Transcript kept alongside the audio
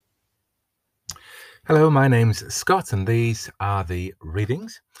Hello, my name's Scott, and these are the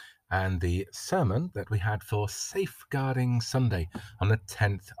readings and the sermon that we had for Safeguarding Sunday on the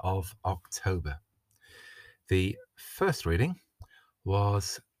 10th of October. The first reading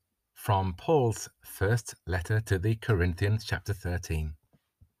was from Paul's first letter to the Corinthians, chapter 13.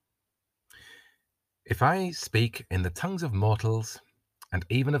 If I speak in the tongues of mortals and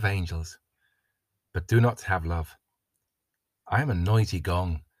even of angels, but do not have love, I am a noisy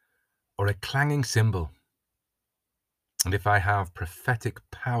gong or a clanging cymbal. And if I have prophetic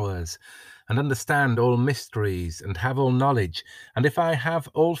powers and understand all mysteries and have all knowledge, and if I have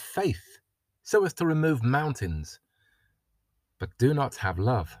all faith so as to remove mountains, but do not have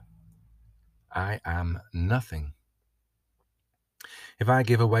love, I am nothing. If I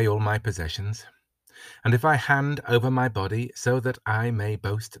give away all my possessions, and if I hand over my body so that I may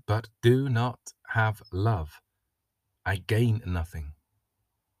boast, but do not have love, I gain nothing.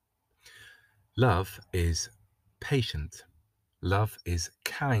 Love is patient. Love is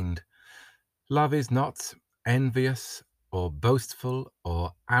kind. Love is not envious or boastful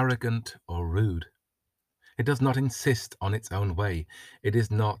or arrogant or rude. It does not insist on its own way. It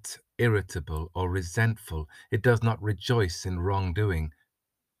is not irritable or resentful. It does not rejoice in wrongdoing,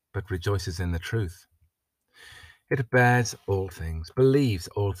 but rejoices in the truth. It bears all things, believes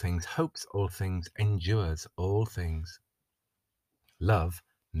all things, hopes all things, endures all things. Love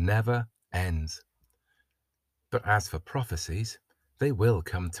never ends. But as for prophecies, they will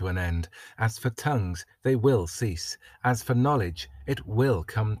come to an end. As for tongues, they will cease. As for knowledge, it will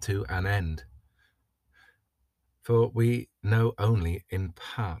come to an end. For we know only in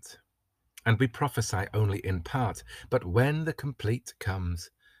part, and we prophesy only in part. But when the complete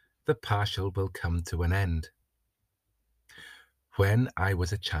comes, the partial will come to an end. When I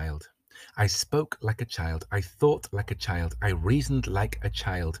was a child, I spoke like a child, I thought like a child, I reasoned like a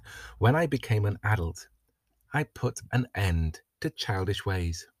child. When I became an adult, I put an end to childish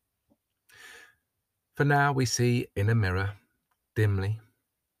ways. For now we see in a mirror, dimly,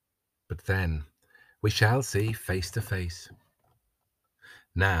 but then we shall see face to face.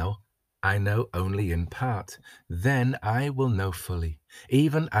 Now I know only in part, then I will know fully,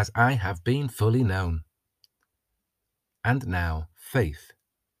 even as I have been fully known. And now faith,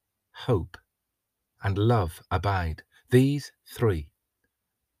 hope, and love abide, these three,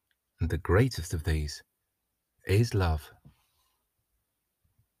 and the greatest of these is love.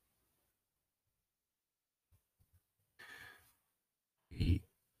 We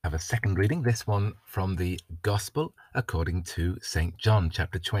have a second reading, this one from the Gospel according to St. John,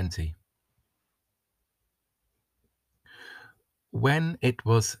 chapter 20. When it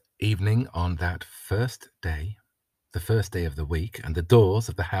was evening on that first day, the first day of the week, and the doors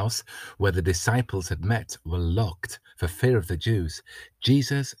of the house where the disciples had met were locked for fear of the Jews,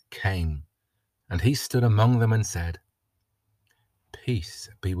 Jesus came, and he stood among them and said, "Peace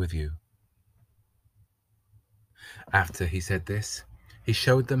be with you." After he said this, he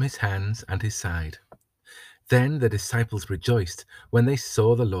showed them his hands and his side. Then the disciples rejoiced when they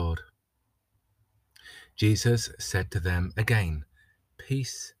saw the Lord. Jesus said to them again,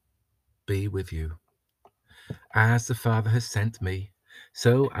 "Peace be with you. As the Father has sent me,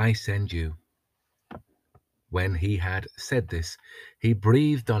 so I send you." When he had said this, he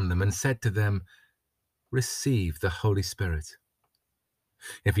breathed on them and said to them, "Receive the Holy Spirit.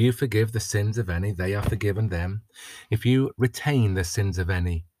 If you forgive the sins of any, they are forgiven them. If you retain the sins of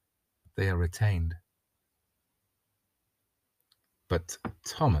any, they are retained." But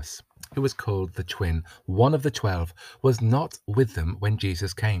Thomas, who was called the twin, one of the 12, was not with them when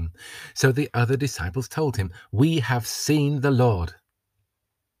Jesus came. So the other disciples told him, "We have seen the Lord."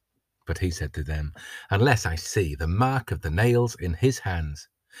 But he said to them, "Unless I see the mark of the nails in his hands,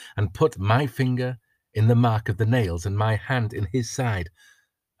 and put my finger in the mark of the nails and my hand in his side,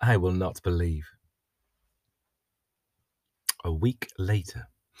 I will not believe." A week later,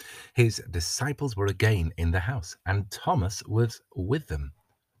 his disciples were again in the house, and Thomas was with them.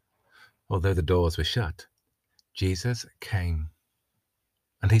 Although the doors were shut, Jesus came,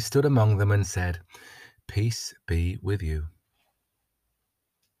 and he stood among them and said, "Peace be with you."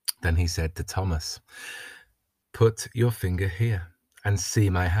 Then he said to Thomas, "Put your finger here and see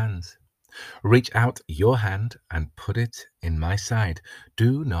my hands. Reach out your hand and put it in my side.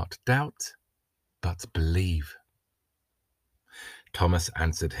 Do not doubt, but believe." Thomas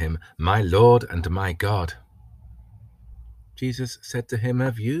answered him, "My Lord and my God." Jesus said to him,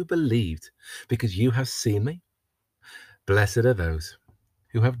 "Have you believed because you have seen me? Blessed are those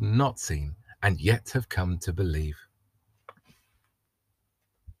who have not seen and yet have come to believe."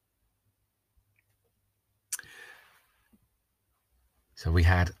 So we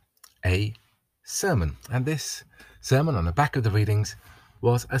had a sermon. And this sermon on the back of the readings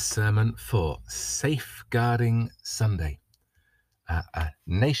was a sermon for Safeguarding Sunday, a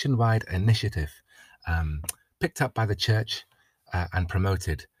nationwide initiative picked up by the church and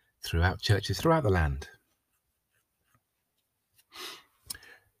promoted throughout churches throughout the land.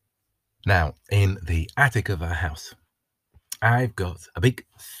 Now, in the attic of our house, I've got a big,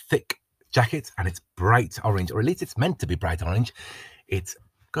 thick jacket, and it's bright orange, or at least it's meant to be bright orange. It's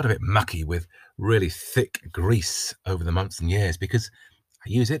got a bit mucky with really thick grease over the months and years because I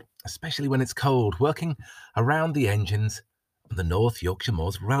use it, especially when it's cold, working around the engines on the North Yorkshire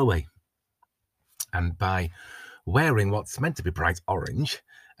Moors Railway. And by wearing what's meant to be bright orange,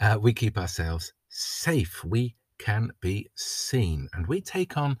 we keep ourselves safe. We can be seen, and we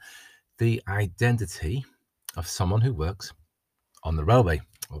take on the identity of someone who works on the railway,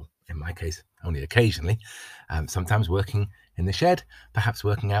 or in my case, only occasionally, sometimes working in the shed, perhaps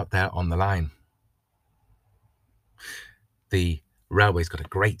working out there on the line. The railway's got a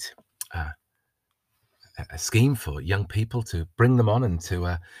great a scheme for young people to bring them on and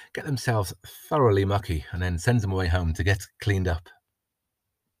to get themselves thoroughly mucky and then send them away home to get cleaned up.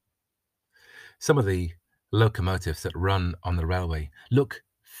 Some of the locomotives that run on the railway look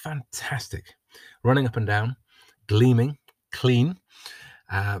fantastic, running up and down, gleaming, clean.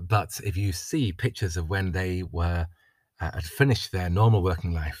 But if you see pictures of when they were had finished their normal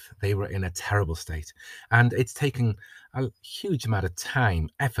working life, they were in a terrible state. And it's taken a huge amount of time,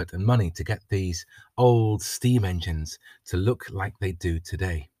 effort, and money to get these old steam engines to look like they do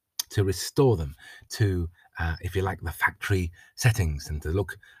today, to restore them to, if you like, the factory settings and to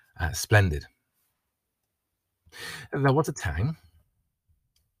look splendid. There was a time,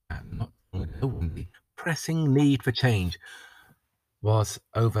 not long ago, when the pressing need for change was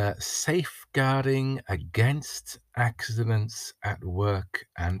over safeguarding against accidents at work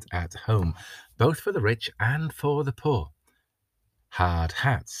and at home, both for the rich and for the poor. Hard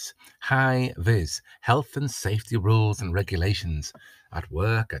hats, high vis, health and safety rules and regulations at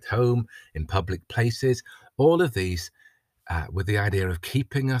work, at home, in public places, all of these with the idea of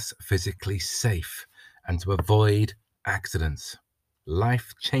keeping us physically safe and to avoid accidents,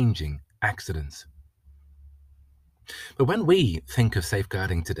 life-changing accidents. But when we think of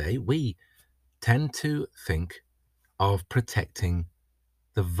safeguarding today, we tend to think of protecting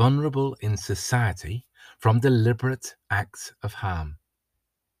the vulnerable in society from deliberate acts of harm,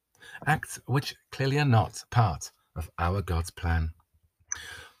 acts which clearly are not part of our God's plan.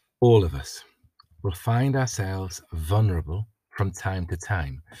 All of us will find ourselves vulnerable from time to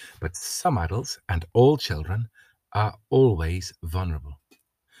time, but some adults and all children are always vulnerable.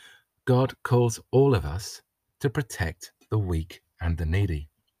 God calls all of us to protect the weak and the needy.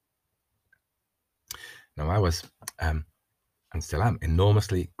 Now, I was, and still am,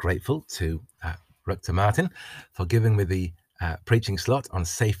 enormously grateful to Rector Martin for giving me the preaching slot on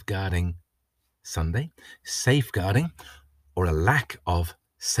Safeguarding Sunday. Safeguarding, or a lack of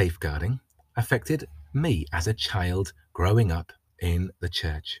safeguarding, affected me as a child growing up in the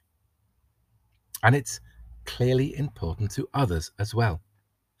church. And it's clearly important to others as well.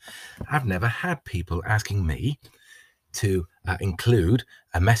 I've never had people asking me to include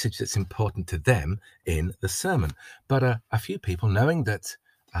a message that's important to them in the sermon. But a few people, knowing that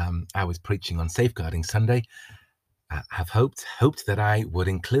I was preaching on Safeguarding Sunday, have hoped that I would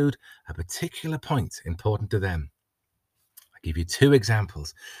include a particular point important to them. I'll give you two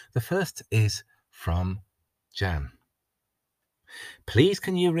examples. The first is from Jan. Please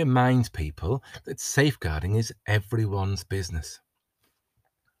can you remind people that safeguarding is everyone's business.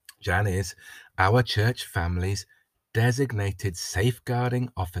 Jan is our church family's designated safeguarding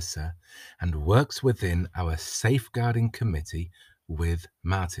officer and works within our safeguarding committee with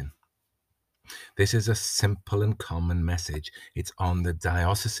Martin. This is a simple and common message. It's on the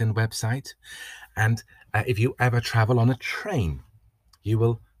diocesan website, and if you ever travel on a train, you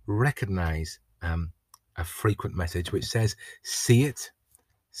will recognize a frequent message which says, see it,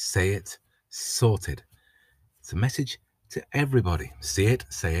 say it, sorted. It's a message to everybody. See it,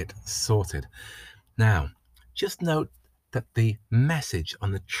 say it, sorted. Now, just note that the message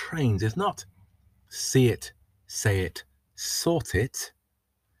on the trains is not see it, say it, sort it.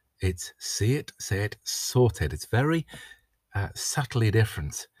 It's see it, say it, sorted. It's very subtly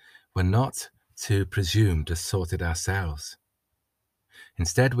different. We're not to presume to sort it ourselves.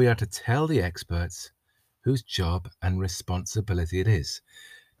 Instead, we are to tell the experts whose job and responsibility it is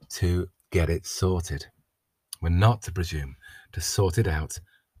to get it sorted. We're not to presume to sort it out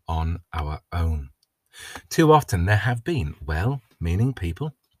on our own. Too often there have been well-meaning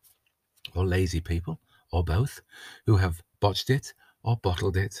people, or lazy people, or both, who have botched it, or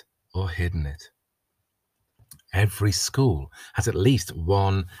bottled it, or hidden it. Every school has at least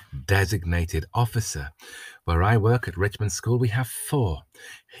one designated officer. Where I work at Richmond School, we have 4.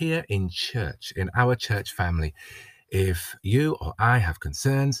 Here in church, in our church family, if you or I have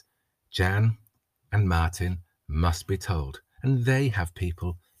concerns, Jan and Martin must be told, and they have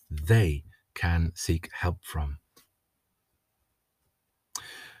people they can seek help from.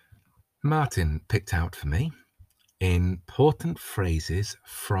 Martin picked out for me important phrases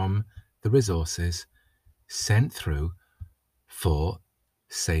from the resources sent through for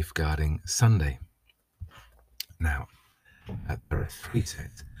Safeguarding Sunday. Now, there are 3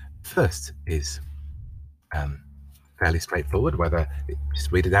 sets. First is fairly straightforward,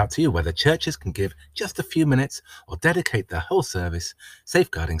 just read it out to you, whether churches can give just a few minutes or dedicate their whole service.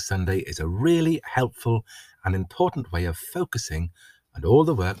 Safeguarding Sunday is a really helpful and important way of focusing on all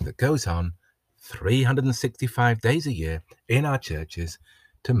the work that goes on 365 days a year in our churches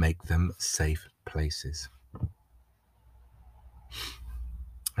to make them safe places.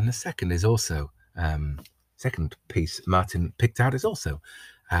 And the second is also, second piece Martin picked out is also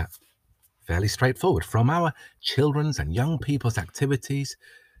fairly straightforward. From our children's and young people's activities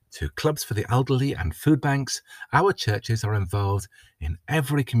to clubs for the elderly and food banks, our churches are involved in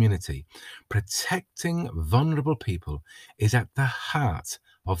every community. Protecting vulnerable people is at the heart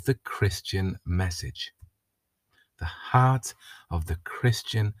of the Christian message. The heart of the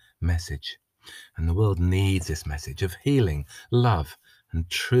Christian message. And the world needs this message of healing, love, and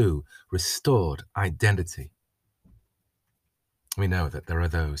true, restored identity. We know that there are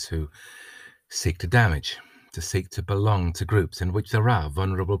those who seek to damage, to seek to belong to groups in which there are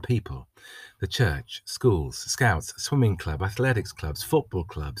vulnerable people. The church, schools, scouts, swimming club, athletics clubs, football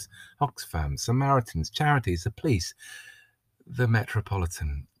clubs, Oxfam, Samaritans, charities, the police, the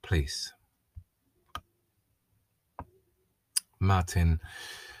Metropolitan Police. Martin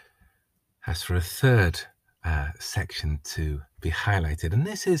has for a third section to be highlighted, and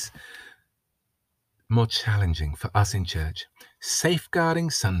this is more challenging for us in church. Safeguarding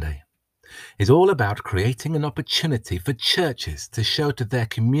Sunday is all about creating an opportunity for churches to show to their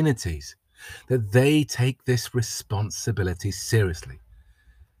communities that they take this responsibility seriously.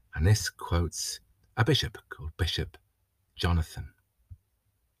 And this quotes a bishop called Bishop Jonathan.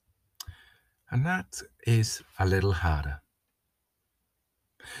 And that is a little harder.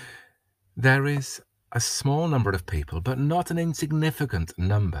 There is a small number of people, but not an insignificant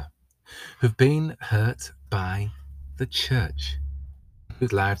number, who've been hurt by the church,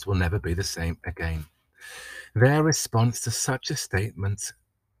 whose lives will never be the same again. Their response to such a statement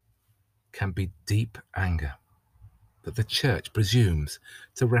can be deep anger that the church presumes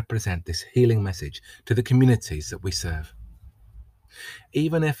to represent this healing message to the communities that we serve.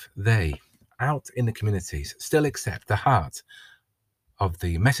 Even if they, out in the communities, still accept the heart of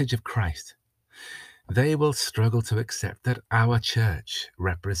the message of Christ, they will struggle to accept that our church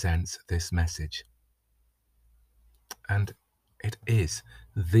represents this message. And it is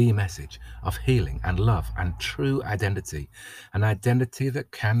the message of healing and love and true identity, an identity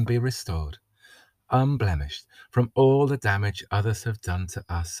that can be restored, unblemished from all the damage others have done to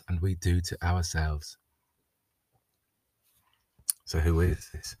us and we do to ourselves. So who is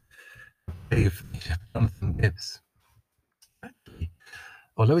this Bishop Jonathan Gibbs? Actually,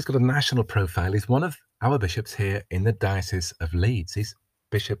 although he's got a national profile, he's one of our bishops here in the Diocese of Leeds. He's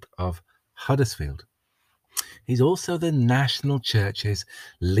Bishop of Huddersfield. He's also the National Church's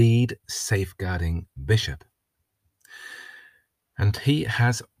lead safeguarding bishop. And he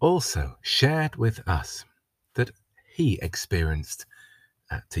has also shared with us that he experienced,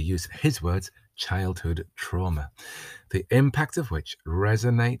 to use his words, childhood trauma, the impact of which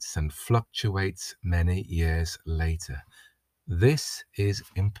resonates and fluctuates many years later. This is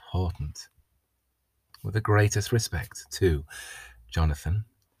important. With the greatest respect to Jonathan,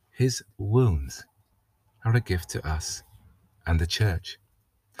 his wounds are a gift to us and the church.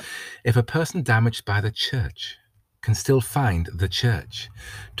 If a person damaged by the church can still find the church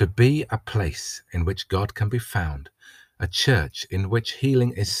to be a place in which God can be found, a church in which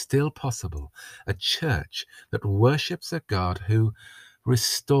healing is still possible, a church that worships a God who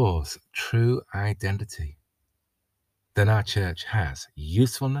restores true identity, then our church has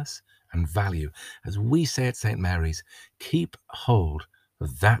usefulness and value. As we say at St. Mary's, keep hold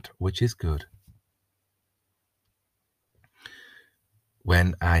of that which is good.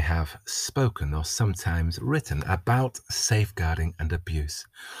 When I have spoken or sometimes written about safeguarding and abuse,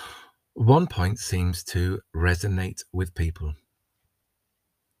 one point seems to resonate with people.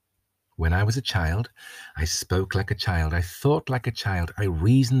 When I was a child, I spoke like a child, I thought like a child, I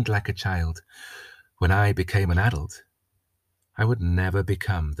reasoned like a child. When I became an adult, I would never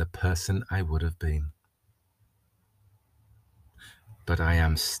become the person I would have been. But I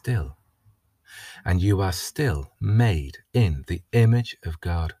am still, and you are still made in the image of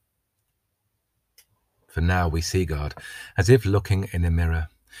God. For now we see God as if looking in a mirror.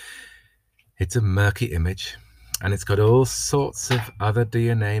 It's a murky image, and it's got all sorts of other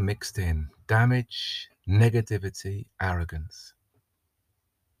DNA mixed in. Damage, negativity, arrogance.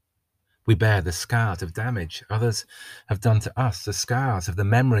 We bear the scars of damage others have done to us, the scars of the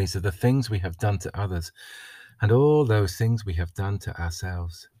memories of the things we have done to others, and all those things we have done to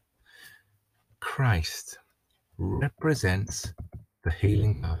ourselves. Christ represents the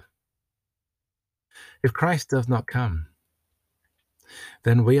healing God. If Christ does not come,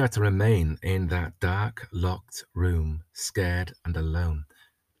 then we are to remain in that dark, locked room, scared and alone.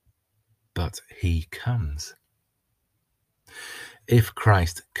 But he comes. If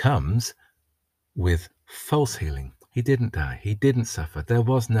Christ comes with false healing, he didn't die, he didn't suffer, there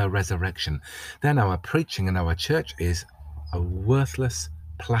was no resurrection, then our preaching and our church is a worthless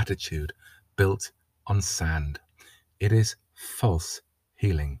platitude built on sand. It is false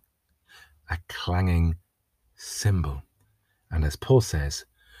healing, a clanging cymbal. And as Paul says,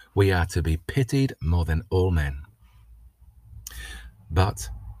 we are to be pitied more than all men. But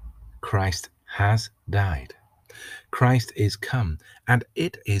Christ has died. Christ is come, and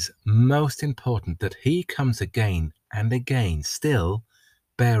it is most important that he comes again and again, still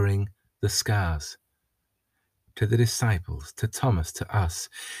bearing the scars. To the disciples, to Thomas, to us,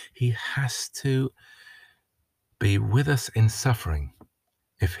 he has to be with us in suffering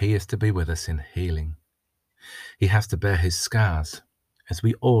if he is to be with us in healing. He has to bear his scars as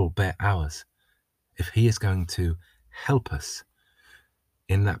we all bear ours if he is going to help us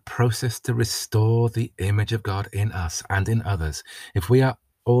in that process to restore the image of God in us and in others, if we are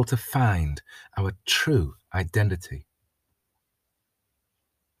all to find our true identity.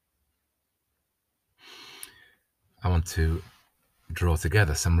 I want to draw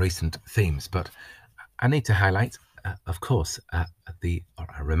together some recent themes, but I need to highlight, of course,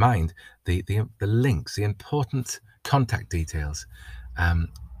 remind the links, the important contact details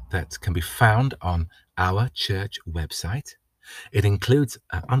that can be found on our church website. It includes,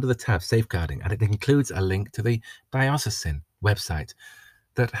 under the tab Safeguarding, and it includes a link to the Diocesan website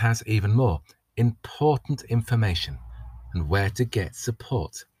that has even more important information and where to get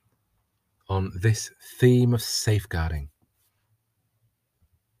support on this theme of safeguarding.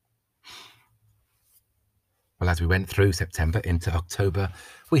 Well, as we went through September into October,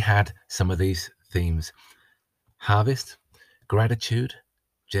 we had some of these themes: harvest, gratitude,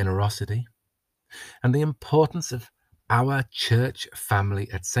 generosity, and the importance of our church family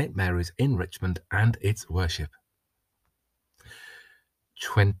at St. Mary's in Richmond and its worship.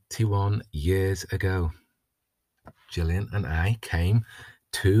 21 years ago, Gillian and I came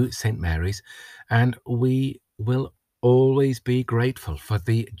to St. Mary's, and we will always be grateful for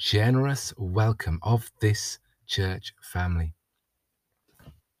the generous welcome of this church family.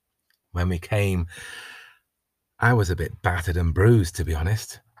 When we came, I was a bit battered and bruised, to be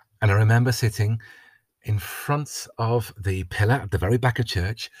honest, and I remember sitting in front of the pillar at the very back of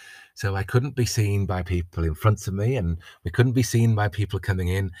church, so I couldn't be seen by people in front of me, and we couldn't be seen by people coming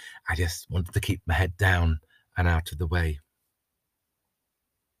in. I just wanted to keep my head down and out of the way.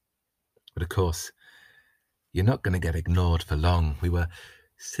 But of course, you're not going to get ignored for long. We were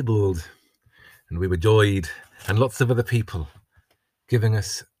Sybil'd, and we were Joyed, and lots of other people giving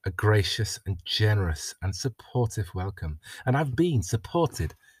us a gracious and generous and supportive welcome. And I've been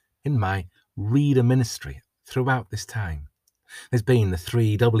supported in my reader ministry throughout this time. There's been the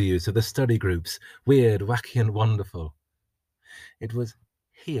 3 W's of the study groups: weird, wacky and wonderful. It was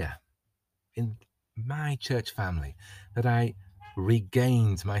here in my church family that I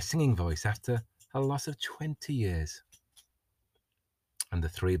regained my singing voice after a loss of 20 years. And the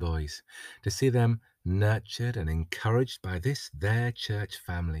 3 boys, to see them nurtured and encouraged by this, their church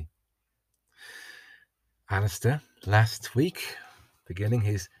family. Alistair, last week, beginning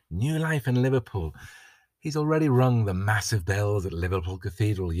his new life in Liverpool, he's already rung the massive bells at Liverpool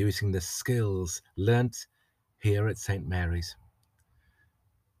Cathedral using the skills learnt here at St. Mary's.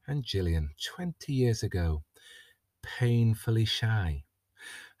 And Gillian, 20 years ago, painfully shy,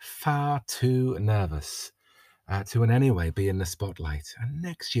 far too nervous to in any way be in the spotlight. And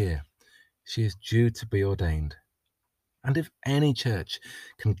next year, she is due to be ordained. And if any church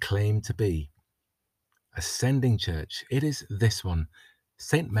can claim to be a sending church, it is this one,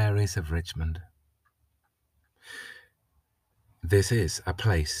 St. Mary's of Richmond. This is a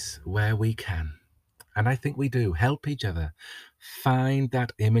place where we can, and I think we do, help each other find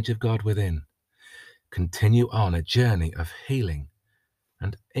that image of God within, continue on a journey of healing,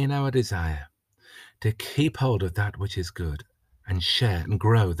 and in our desire to keep hold of that which is good and share and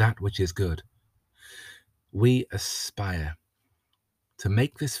grow that which is good, we aspire to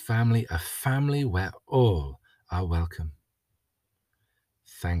make this family a family where all are welcome.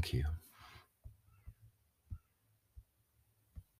 Thank you.